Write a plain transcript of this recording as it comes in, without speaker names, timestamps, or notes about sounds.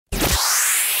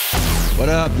What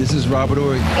up? This is Robert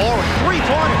Ory. Ory,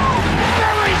 three-pointer.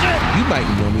 Buries it! You might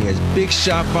know me as Big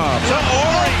Shot Bob. To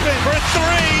Ory for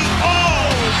three. Oh,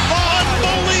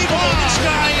 unbelievable. This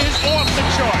guy is off the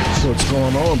charts. What's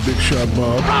going on, Big Shot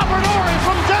Bob? Robert Ory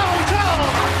from downtown.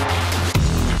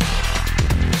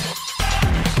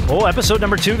 Oh, episode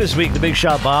number 2 this week, the Big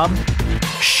Shot Bob.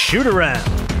 Shoot around.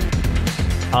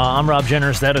 I'm Rob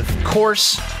Jenners. That, of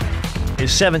course, is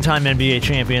 7-time NBA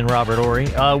champion Robert Ory.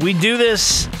 We do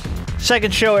this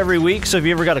second show every week, so if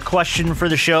you ever got a question for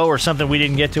the show or something we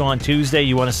didn't get to on Tuesday,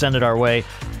 you want to send it our way,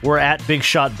 we're at Big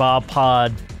Shot Bob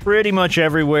Pod pretty much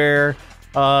everywhere.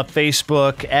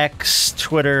 Facebook, X,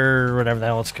 Twitter, whatever the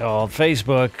hell it's called,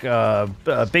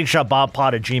 Facebook, Big Shot Bob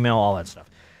Pod at Gmail, all that stuff.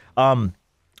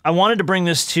 I wanted to bring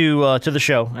this to the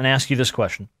show and ask you this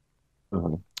question.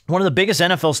 Uh-huh. One of the biggest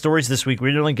NFL stories this week, we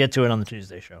didn't really get to it on the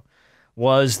Tuesday show,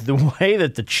 was the way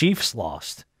that the Chiefs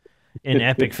lost in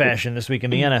epic fashion this week in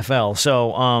the NFL.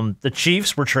 So the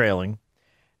Chiefs were trailing,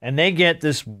 and they get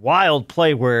this wild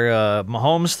play where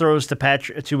Mahomes throws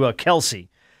to Kelsey.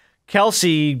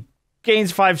 Kelsey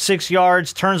gains 5-6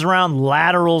 yards, turns around,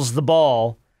 laterals the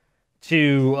ball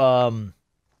to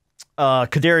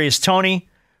Kadarius Toney,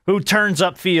 who turns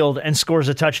upfield and scores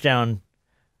a touchdown.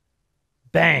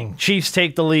 Bang! Chiefs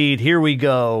take the lead. Here we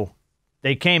go.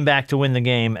 They came back to win the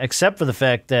game, except for the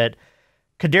fact that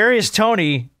Kadarius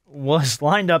Toney was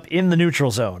lined up in the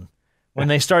neutral zone when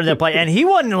they started that play, and he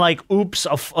wasn't like, oops,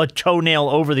 a toenail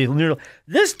over the neutral.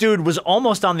 This dude was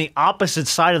almost on the opposite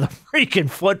side of the freaking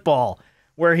football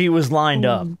where he was lined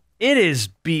up. It is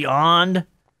beyond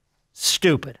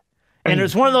stupid. And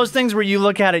it's one of those things where you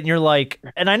look at it and you're like,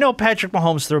 and I know Patrick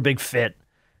Mahomes threw a big fit.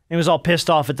 He was all pissed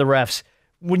off at the refs.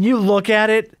 When you look at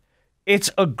it, it's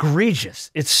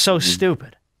egregious. It's so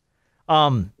stupid.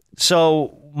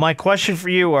 So my question for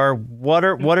you are, what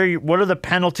are the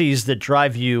penalties that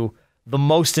drive you the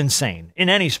most insane in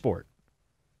any sport?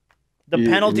 The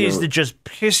penalties that just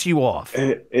piss you off.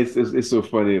 It's so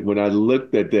funny. When I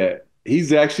looked at that,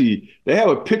 they have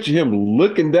a picture of him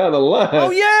looking down the line.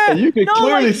 Oh, yeah. And you can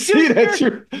clearly see that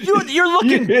you're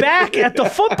looking back at the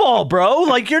football, bro.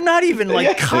 Like, you're not even,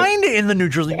 kind of in the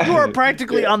neutral zone. You are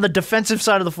practically on the defensive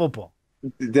side of the football.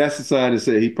 That's the sign to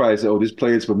say, he probably said, oh, this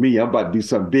play is for me. I'm about to do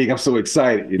something big. I'm so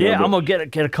excited. Yeah, I'm going to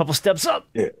get a couple steps up.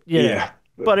 Yeah.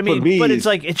 But, I mean, it's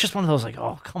like, it's just one of those, like,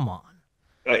 oh, come on.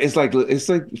 It's like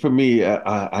for me,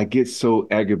 I get so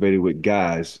aggravated with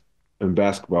guys in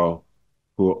basketball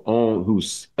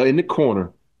who's in the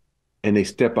corner and they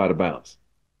step out of bounds.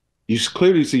 You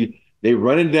clearly see they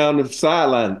running down the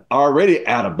sideline already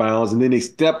out of bounds, and then they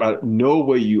step out, know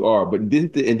where you are. But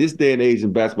in this day and age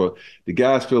in basketball, the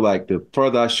guys feel like the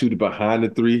further I shoot it behind the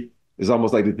three, it's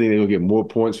almost like they think they're going to get more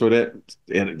points for that.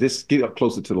 And just get up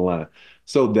closer to the line.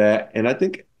 So that, and I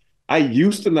think I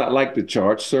used to not like the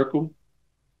charge circle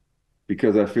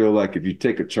because I feel like if you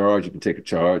take a charge, you can take a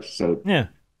charge. So yeah.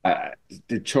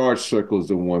 The charge circle is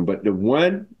the one, but the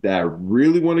one that I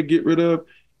really want to get rid of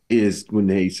is when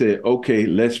they say, okay,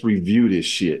 let's review this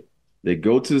shit. They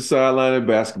go to the sideline of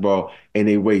basketball and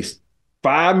they waste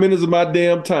 5 minutes of my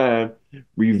damn time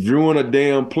reviewing a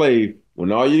damn play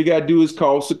when all you got to do is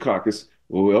call Secaucus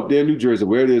or up there in New Jersey,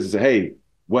 where it is, and say, hey,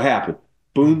 what happened?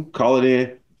 Boom, call it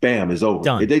in, bam, it's over.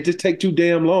 Done. They just take too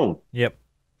damn long. Yep.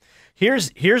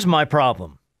 Here's my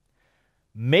problem.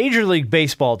 Major League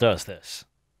Baseball does this.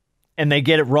 And they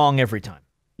get it wrong every time.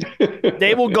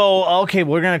 They will go, okay,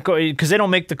 we're going to go, because they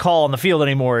don't make the call on the field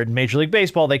anymore in Major League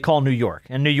Baseball. They call New York.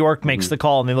 And New York makes the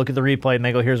call, and they look at the replay, and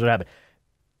they go, here's what happened.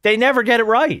 They never get it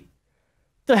right.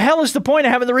 The hell is the point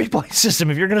of having the replay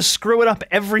system if you're going to screw it up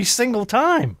every single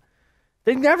time?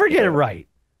 They never get it right.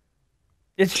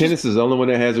 Tennis is the only one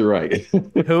that has it right.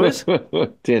 Who is?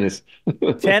 Tennis.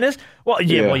 Tennis? Well,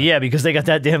 yeah, because they got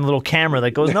that damn little camera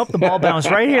that goes, nope, the ball bounced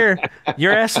right here.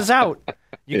 Your ass is out.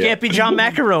 You can't be John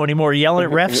McEnroe anymore yelling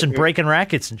at refs and breaking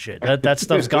rackets and shit. That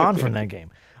stuff's gone from that game.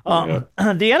 The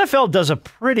NFL does a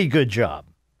pretty good job.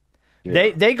 Yeah.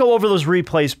 They go over those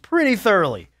replays pretty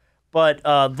thoroughly. But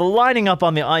the lining up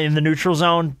in the neutral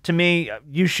zone, to me,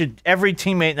 every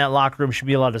teammate in that locker room should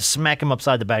be allowed to smack him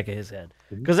upside the back of his head.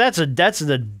 Because that's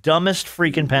the dumbest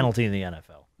freaking penalty in the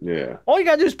NFL. Yeah. All you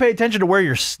got to do is pay attention to where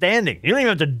you're standing. You don't even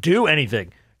have to do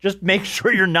anything. Just make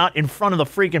sure you're not in front of the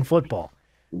freaking football.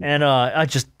 And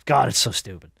God, it's so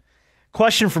stupid.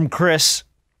 Question from Chris.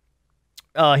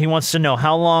 He wants to know,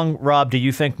 how long, Rob, do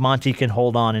you think Monty can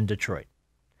hold on in Detroit?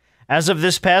 As of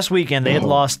this past weekend, they had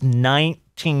lost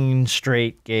 19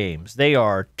 straight games. They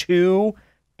are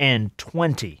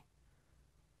 2-20.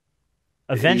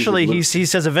 Eventually, he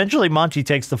says eventually Monty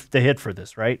takes the hit for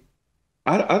this, right?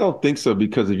 I don't think so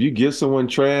because if you give someone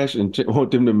trash and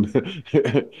want them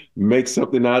to make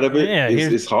something out of it, Yeah,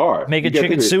 it's hard. Make a You gotta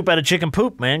chicken think soup out of chicken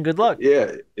poop, man. Good luck.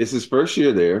 yeah, it's his first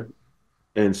year there,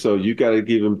 and so you got to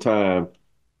give him time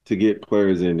to get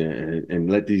players in there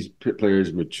and let these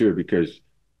players mature because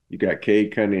you got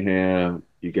Cade Cunningham,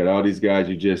 you got all these guys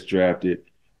you just drafted.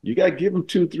 You got to give them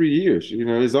 2, 3 years. You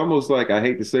know, it's almost like I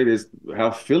hate to say this,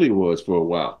 how Philly was for a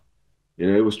while.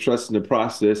 You know, it was trusting the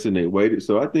process and they waited.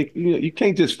 So I think, you know, you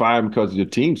can't just fire him because your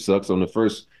team sucks on the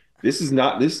first. This is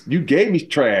not this. You gave me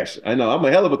trash. I know I'm a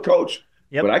hell of a coach,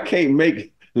 Yep. but I can't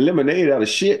make lemonade out of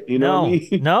shit. You know what I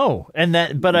mean? No.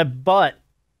 And but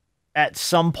at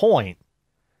some point,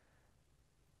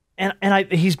 and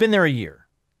he's been there a year.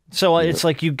 So it's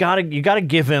like you gotta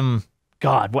give him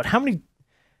God. How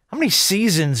many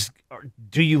seasons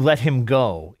do you let him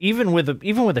go? Even with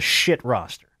a shit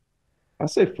roster. I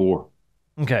say 4.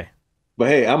 Okay. But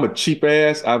hey, I'm a cheap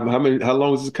ass. How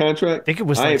long is this contract? I think it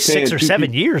was like 6 or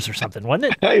 7 years or something,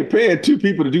 wasn't it? I ain't paying 2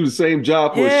 people to do the same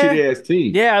job for a shitty ass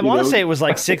team. Yeah, I want to say it was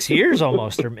like 6 years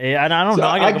almost. And I don't know.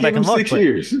 I got to go back and look. 6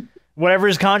 years. Whatever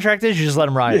his contract is, you just let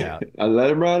him ride it out. I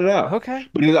let him ride it out. Okay.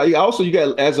 But also, you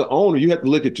got as an owner, you have to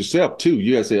look at yourself too.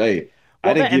 You got to say, hey,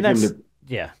 I didn't give him the.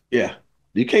 Yeah.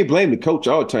 You can't blame the coach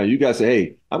all the time. You got to say,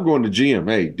 hey, I'm going to GM.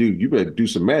 Hey, dude, you better do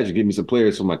some magic. Give me some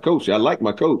players for my coach. I like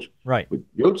my coach. Right. But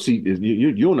your seat is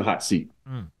you're on the hot seat.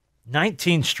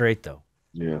 19 straight though.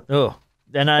 Yeah. Oh,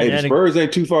 and the Spurs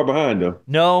ain't too far behind though.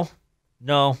 No,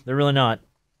 they're really not.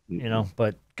 You know,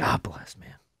 but God bless,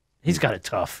 man. He's got it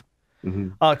tough.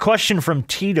 Question from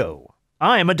Tito.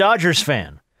 I am a Dodgers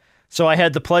fan, so I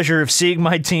had the pleasure of seeing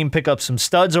my team pick up some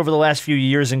studs over the last few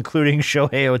years, including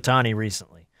Shohei Ohtani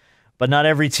recently. But not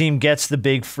every team gets the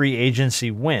big free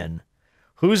agency win.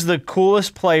 Who's the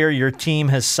coolest player your team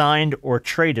has signed or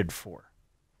traded for?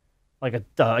 Like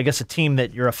I guess a team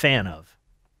that you're a fan of.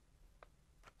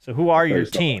 So who are your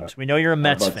teams? We know you're a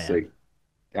Mets fan.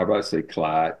 I'm about to say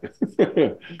Clyde.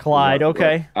 Clyde,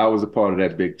 okay. I was a part of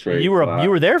that big trade. You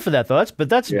were there for that though.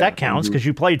 That counts because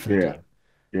you played for the team.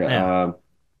 Yeah.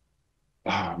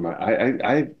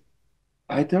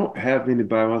 I don't have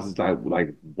anybody else that's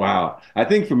like wow. I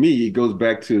think for me it goes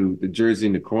back to the jersey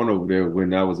in the corner over there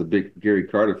when I was a big Gary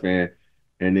Carter fan,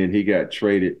 and then he got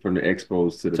traded from the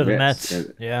Expos to the Mets.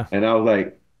 And I was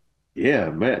like, yeah,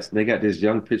 Mets. They got this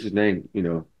young pitcher named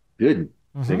Gooden.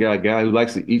 They got a guy who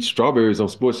likes to eat strawberries on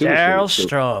Sports Illustrated. Darryl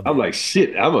Strawberry. I'm like,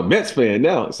 shit, I'm a Mets fan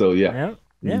now. So yeah.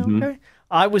 Okay.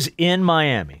 I was in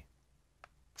Miami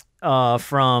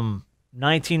from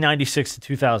 1996 to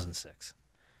 2006.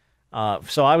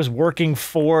 So I was working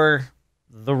for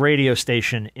the radio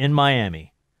station in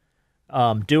Miami,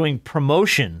 doing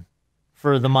promotion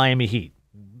for the Miami Heat,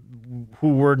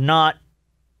 who were not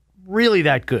really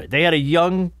that good. They had a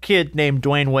young kid named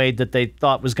Dwayne Wade that they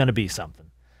thought was going to be something.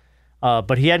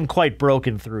 But he hadn't quite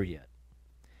broken through yet.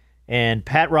 And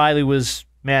Pat Riley was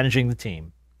managing the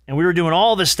team. And we were doing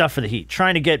all this stuff for the Heat,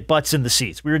 trying to get butts in the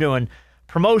seats. We were doing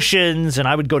promotions, and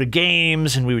I would go to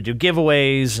games, and we would do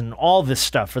giveaways, and all this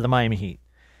stuff for the Miami Heat.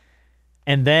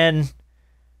 And then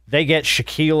they get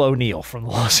Shaquille O'Neal from the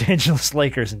Los Angeles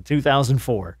Lakers in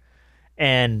 2004.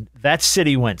 And that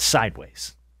city went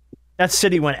sideways. That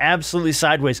city went absolutely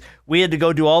sideways. We had to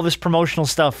go do all this promotional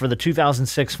stuff for the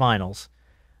 2006 finals.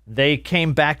 They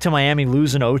came back to Miami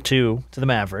losing 0-2 to the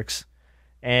Mavericks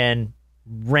and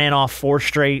ran off 4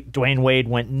 straight. Dwayne Wade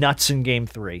went nuts in game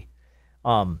 3.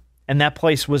 And that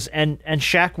place was, and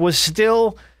Shaq was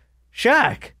still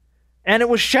Shaq. And it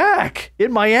was Shaq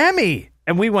in Miami.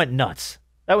 And we went nuts.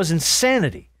 That was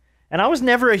insanity. And I was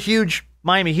never a huge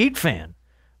Miami Heat fan.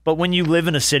 But when you live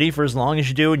in a city for as long as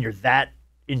you do and you're that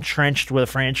entrenched with a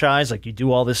franchise, like you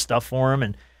do all this stuff for them,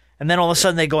 and then all of a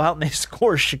sudden they go out and they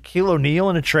score Shaquille O'Neal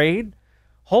in a trade.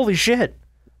 Holy shit.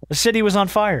 The city was on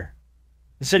fire.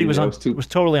 The city was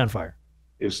totally on fire.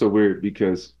 It was so weird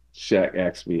because Shaq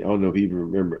asked me, I don't know if he even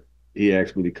remember, he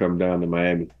asked me to come down to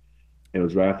Miami. And it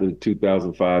was right after the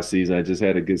 2005 season. I just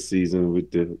had a good season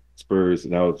with the Spurs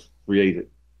and I was free agent.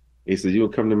 He said, you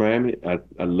want to come to Miami?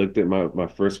 I looked at my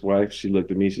first wife. She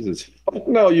looked at me. She says, fuck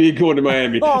no, you ain't going to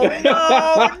Miami. Oh, no.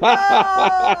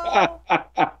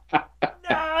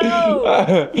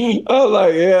 I was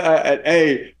like,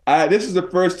 yeah, this is the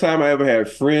first time I ever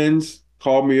had friends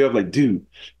call me up like, dude,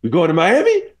 we going to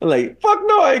Miami? I'm like, fuck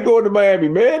no, I ain't going to Miami,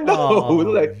 man. No.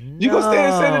 Like, you gonna stay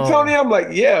in San Antonio? I'm like,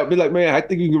 yeah. I'll be like, man, I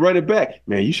think you can run it back.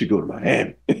 Man, you should go to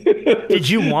Miami. Did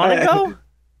you want to go?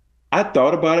 I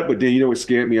thought about it, but then you know what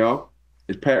scared me off?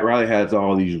 Is Pat Riley has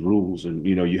all these rules and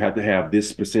you have to have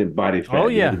this % body fat. Oh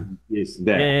yeah. This,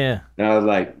 that. Yeah. And I was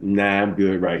like, nah, I'm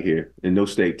good right here. And no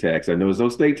state tax. I know there's no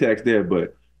state tax there,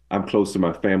 but I'm close to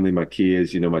my family, my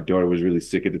kids. My daughter was really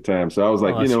sick at the time, so I was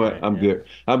like, you know what, great, I'm good.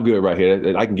 I'm good right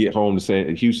here. I can get home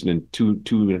to Houston in two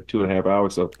and a half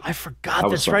hours. So I forgot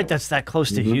that's right. That's that close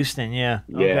to Houston. Yeah.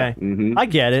 Yeah. Okay. I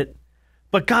get it.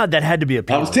 But God, that had to be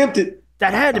appealing. I was tempted.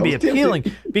 That had to be appealing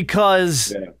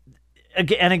because,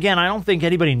 Yeah. and again, I don't think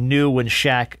anybody knew when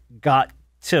Shaq got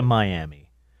to Miami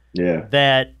Yeah.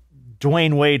 that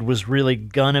Dwayne Wade was really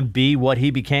gonna be what he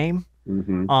became.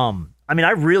 I mean,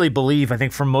 I really believe, I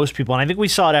think for most people, and I think we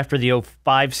saw it after the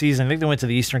 2005 season. I think they went to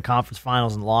the Eastern Conference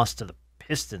Finals and lost to the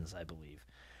Pistons, I believe.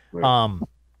 Right.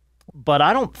 But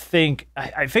I don't think,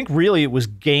 I think really it was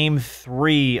game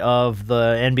 3 of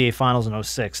the NBA Finals in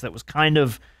 2006 that was kind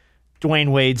of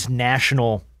Dwayne Wade's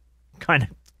national kind of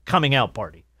coming out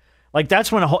party. Like that's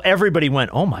when everybody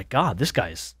went, oh my God, this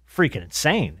guy's freaking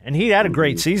insane. And he had a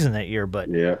great season that year, but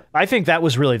I think that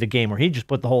was really the game where he just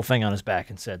put the whole thing on his back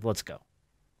and said, let's go.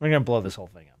 We're going to blow this whole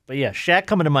thing up. But yeah, Shaq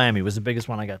coming to Miami was the biggest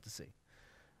one I got to see.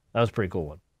 That was a pretty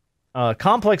cool one.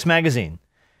 Complex Magazine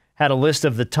had a list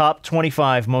of the top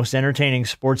 25 most entertaining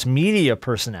sports media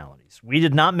personalities. We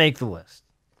did not make the list.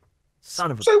 Son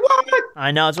of a... Say what?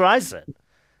 I know, that's what I said.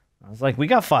 I was like, we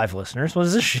got 5 listeners. What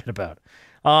is this shit about?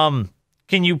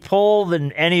 Can you pull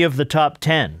any of the top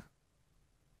 10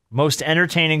 most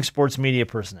entertaining sports media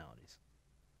personalities?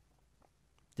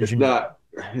 It's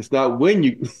not when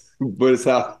you, but it's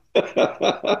how.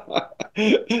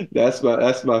 That's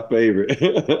my favorite.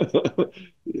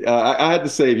 I had to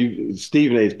say,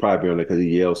 Stephen A. is probably on there because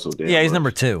he yells so damn. Yeah, he's much.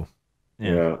 number 2.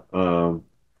 Yeah.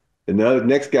 And the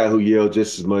next guy who yelled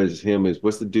just as much as him is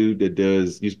what's the dude that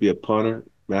used to be a punter,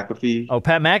 McAfee? Oh,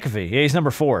 Pat McAfee. Yeah, he's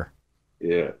number 4.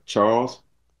 Yeah. Charles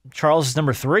is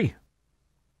number 3.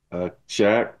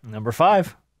 Shaq. Number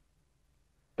 5.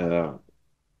 You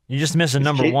just missed a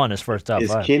number 1 as first top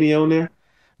 5. Is Kenny on there?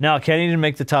 No, Kenny didn't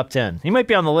make the top 10. He might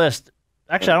be on the list.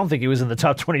 Actually, I don't think he was in the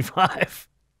top 25.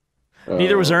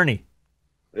 Neither was Ernie.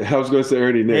 I was going to say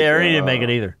Ernie next. Yeah, Ernie didn't make it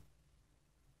either.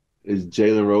 Is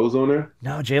Jalen Rose on there?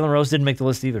 No, Jalen Rose didn't make the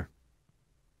list either.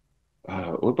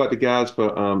 What about the guys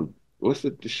for what's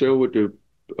the show with the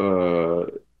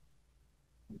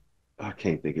I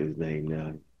can't think of his name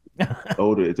now.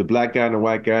 Older, it's a black guy and a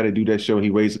white guy. They do that show. And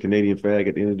he waves a Canadian flag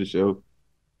at the end of the show.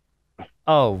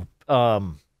 Oh,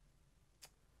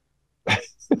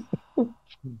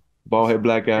 bald-head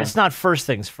black guy. It's not First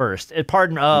Things First.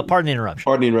 Pardon the interruption.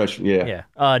 Pardon the interruption. Yeah.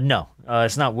 Yeah. No,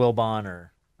 it's not Wilbon or.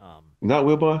 Not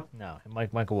Wilbon? No,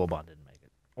 Michael Wilbon didn't make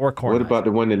it. Or Kornheiser. What about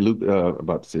the one that Luke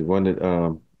about to say? One that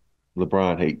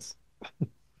LeBron hates.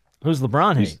 Who's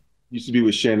LeBron hate? Used to be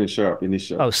with Shannon Sharp in this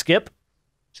show. Oh, Skip.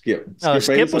 Skip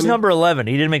Skip was number 11.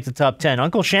 He didn't make the top 10.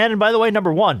 Uncle Shannon, by the way,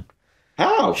 number 1.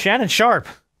 How? Shannon Sharp.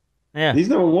 Yeah, he's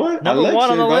number 1. Number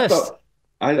 1 on the list.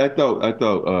 I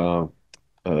thought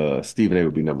Stephen A.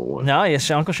 would be number 1. No,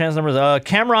 yes, Uncle Shannon's number.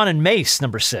 Cameron and Mace,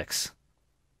 number 6.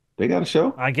 They got a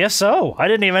show? I guess so. I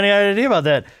didn't even have any idea about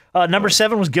that. Number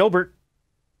 7 was Gilbert.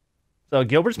 So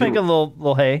Gilbert's making a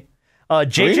little hay.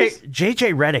 JJ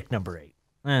Redick, number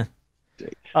 8.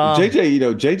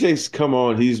 JJ, JJ's come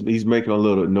on. He's making a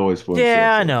little noise for himself.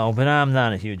 Yeah, I know, but I'm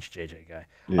not a huge JJ guy.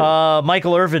 Yeah.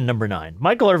 Michael Irvin, number 9.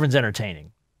 Michael Irvin's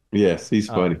entertaining. Yes, he's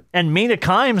funny. And Mina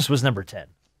Kimes was number 10.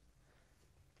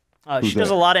 She does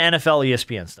a lot of NFL,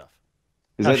 ESPN stuff.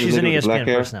 She's an ESPN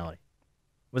personality.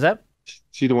 Was that?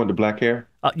 She the one with the black hair?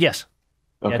 Yes.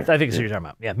 Okay. Yeah, I think it's what you're talking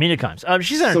about. Yeah, Mina Kimes.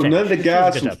 She's entertaining. So none of the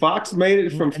guys from Fox made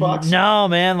it from Fox? No,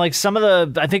 man. Like some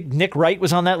of I think Nick Wright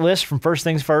was on that list from First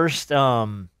Things First.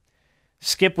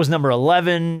 Skip was number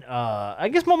 11. I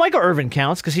guess Michael Irvin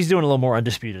counts because he's doing a little more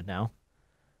Undisputed now.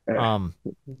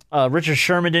 Richard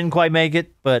Sherman didn't quite make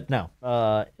it, but no.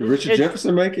 Did Richard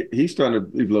Jefferson make it? He's trying to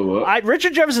blow up.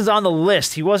 Richard Jefferson's on the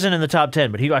list. He wasn't in the top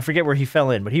 10, but I forget where he fell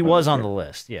in, but he was on the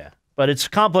list. Yeah, but it's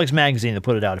Complex Magazine that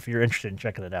put it out. If you're interested in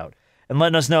checking it out and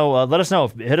letting us know,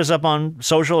 hit us up on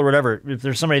social or whatever if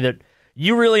there's somebody that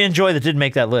you really enjoy that didn't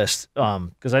make that list.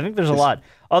 Because I think there's a lot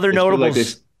other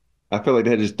notables. I feel like they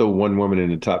had to just throw one woman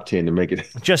in the top 10 to make it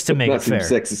just to make it fair.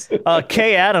 Sexist.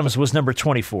 Kay Adams was number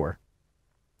 24.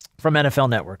 From NFL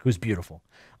Network, who's beautiful.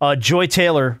 Joy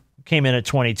Taylor came in at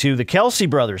 22. The Kelsey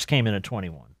brothers came in at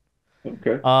 21.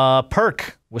 Okay.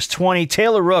 Perk was 20.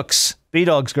 Taylor Rooks,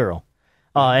 B-Dog's girl,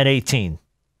 at 18.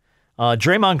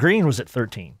 Draymond Green was at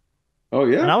 13. Oh,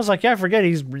 yeah? And I was like, yeah, I forget.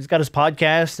 He's got his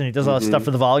podcast, and he does all that stuff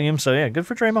for the volume. So, yeah, good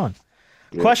for Draymond.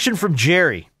 Yeah. Question from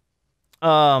Jerry.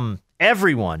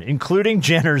 Everyone, including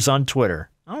Jenners on Twitter,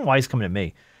 I don't know why he's coming at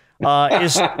me,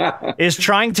 is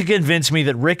trying to convince me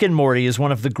that Rick and Morty is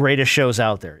one of the greatest shows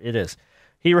out there. It is.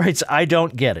 He writes, I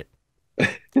don't get it.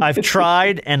 I've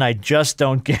tried, and I just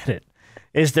don't get it.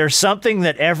 Is there something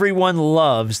that everyone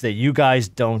loves that you guys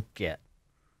don't get?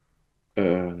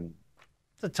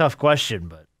 It's a tough question,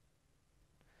 but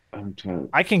I'm trying.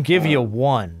 I can give you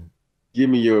one. Give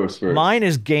me yours first. Mine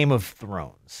is Game of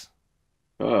Thrones.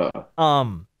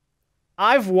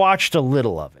 I've watched a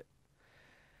little of it.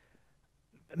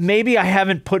 Maybe I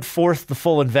haven't put forth the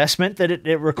full investment that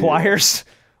it requires.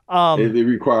 Yeah. It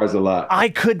requires a lot. I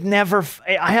could never.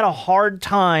 I had a hard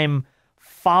time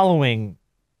following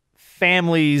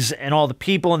families and all the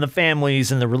people in the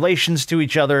families and the relations to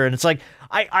each other. And it's like,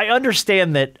 I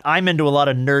understand that I'm into a lot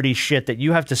of nerdy shit that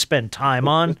you have to spend time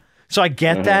on. So I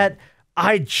get that.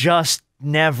 I just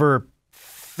never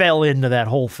fell into that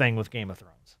whole thing with Game of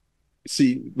Thrones.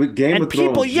 See, with Game of Thrones,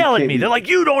 people yell at me. They're like,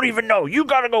 you don't even know. You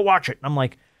got to go watch it. And I'm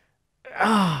like,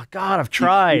 oh, God, I've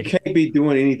tried. You can't be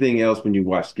doing anything else when you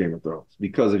watch Game of Thrones.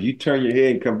 Because if you turn your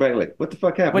head and come back, like, what the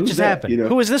fuck happened? What just happened?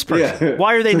 Who is this person? Yeah.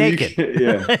 Why are they naked?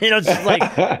 Yeah. It's just like,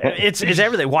 it's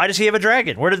everything. Why does he have a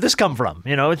dragon? Where did this come from?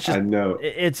 It's just, I know.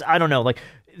 I don't know. Like,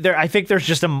 I think there's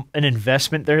just an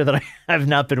investment there that I have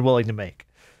not been willing to make.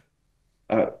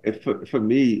 For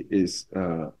me,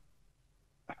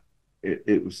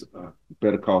 it was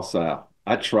Better Call Saul.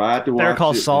 I tried to watch Better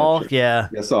Call Saul, yeah.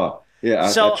 That's all. Yeah,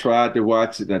 I tried to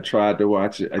watch it, and I tried to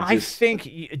watch it. I think,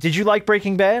 did you like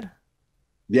Breaking Bad?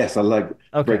 Yes, I like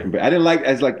Breaking Bad. I didn't like,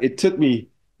 it took me,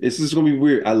 this is going to be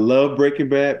weird. I love Breaking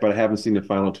Bad, but I haven't seen the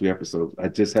final 2 episodes. I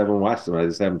just haven't watched them. I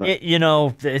just haven't.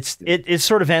 It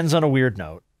sort of ends on a weird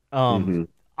note.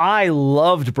 I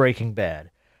loved Breaking Bad.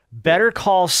 Better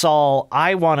Call Saul,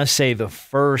 I want to say the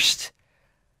first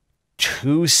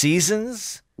 2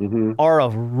 seasons are a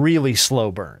really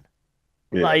slow burn.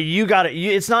 Yeah. Like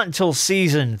it's not until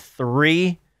season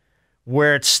 3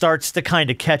 where it starts to kind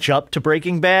of catch up to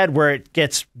Breaking Bad, where it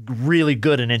gets really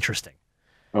good and interesting.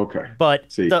 Okay.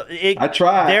 But I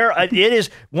tried. It is,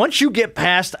 once you get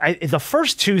past the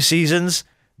first 2 seasons,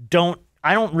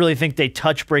 I don't really think they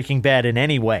touch Breaking Bad in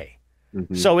any way.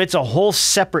 So it's a whole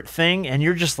separate thing, and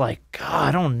you're just like, God,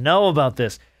 I don't know about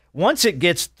this. Once it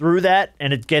gets through that,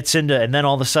 and it gets into, and then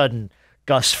all of a sudden,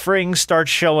 Gus Fring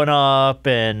starts showing up,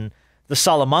 and the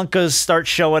Salamancas start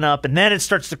showing up, and then it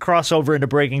starts to cross over into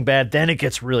Breaking Bad. Then it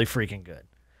gets really freaking good.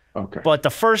 Okay. But the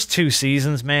first 2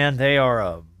 seasons, man, they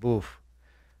are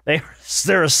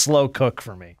they're a slow cook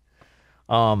for me.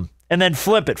 And then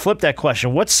flip that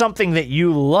question. What's something that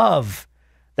you love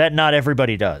that not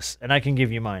everybody does? And I can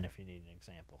give you mine if you need an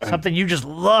example. Something you just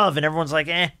love and everyone's like,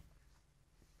 eh.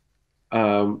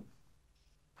 You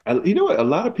know what? A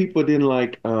lot of people didn't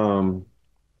like the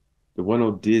one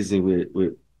on Disney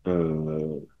with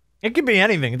It could be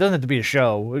anything. It doesn't have to be a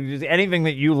show. Anything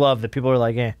that you love that people are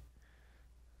like, eh.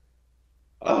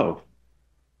 Oh.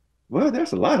 Well,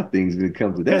 there's a lot of things when it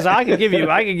comes to that. Because I can give you one.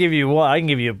 I can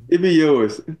give you. Give me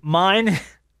yours. Mine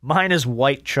is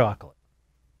white chocolate.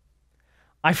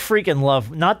 I freaking love,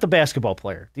 not the basketball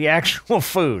player, the actual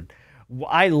food.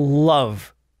 I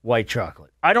love white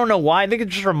chocolate. I don't know why. I think it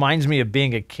just reminds me of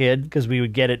being a kid because we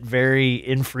would get it very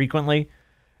infrequently.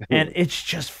 And it's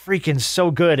just freaking so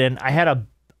good. And I had a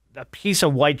piece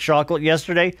of white chocolate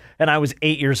yesterday, and I was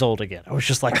 8 years old again. I was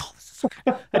just like, oh, this is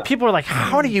good. And people are like,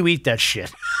 how do you eat that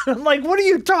shit? I'm like, what are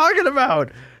you talking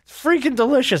about? It's freaking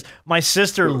delicious. My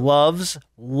sister loves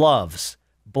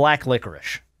black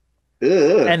licorice.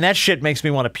 Ugh. And that shit makes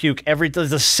me want to puke.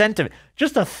 The scent of it,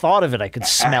 just the thought of it, I could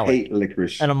smell it. I hate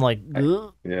licorice. And I'm like,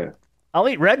 ugh. Yeah. I'll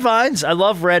eat red vines. I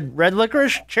love red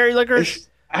licorice, cherry licorice.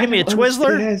 Give me a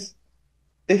Twizzler.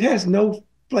 It has no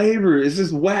flavor. It's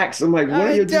just wax. I'm like, what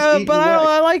are you just eating? But wax?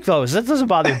 I like those. That doesn't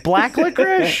bother me. Black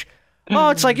licorice? Oh,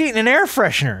 it's like eating an air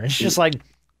freshener. It's just like,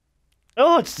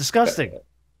 oh, it's disgusting.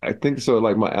 I think so,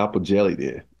 like my apple jelly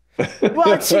did.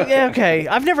 Well, yeah, okay.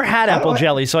 I've never had apple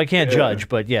jelly, so I can't judge.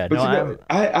 But yeah, but no.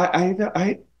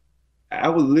 I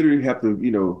would literally have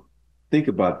to, think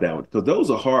about that one because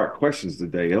those are hard questions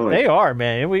today. They are,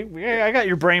 man. I got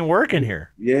your brain working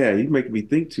here. Yeah, you make me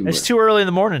think too much. It's too early in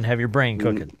the morning to have your brain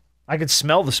cooking. I could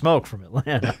smell the smoke from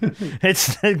Atlanta.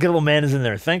 It's the good little man is in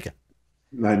there thinking.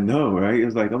 I know, right?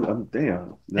 It's like I'm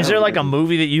damn. Is there like a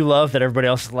movie that you love that everybody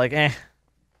else is like, eh?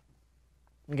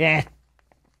 Yeah.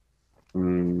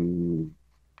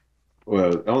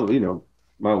 Well,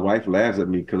 my wife laughs at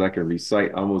me because I can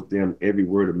recite almost damn every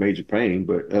word of Major Payne,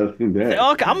 but other than that.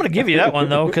 Okay, I'm going to give you that one,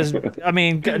 though, because, I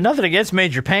mean, nothing against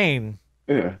Major Payne.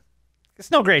 Yeah.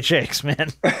 It's no Great Shakes,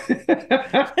 man.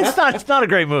 It's not a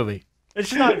great movie. It's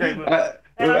just not a great movie.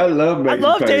 I love Major Payne. I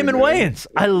love Damon Wayans.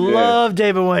 I love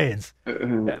Damon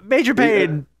Wayans. Major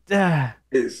Payne.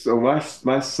 So my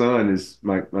son is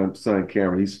my son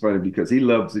Cameron. He's funny because he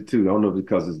loves it too. I don't know if it's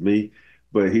because it's me,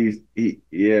 but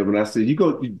when I said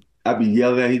I'd be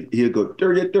yelling at him. He'll go,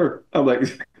 dirt. I'm like,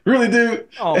 really, dude?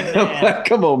 Oh, I'm man. like,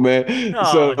 come on, man.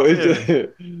 Oh, So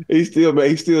dude. he still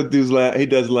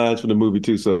does lines for the movie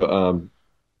too. So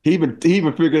he even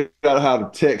figured out how to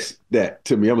text that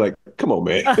to me. I'm like, come on,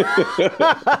 man.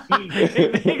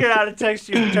 He figured out to text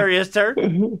you, sir.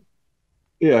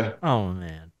 Yeah. Oh,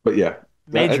 man. But yeah.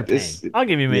 Major Pain. I'll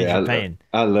give you Major Pain.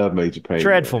 I love Major Pain.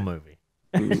 Dreadful movie.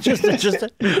 just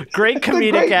a great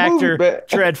comedic actor. Movie,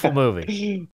 dreadful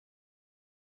movie.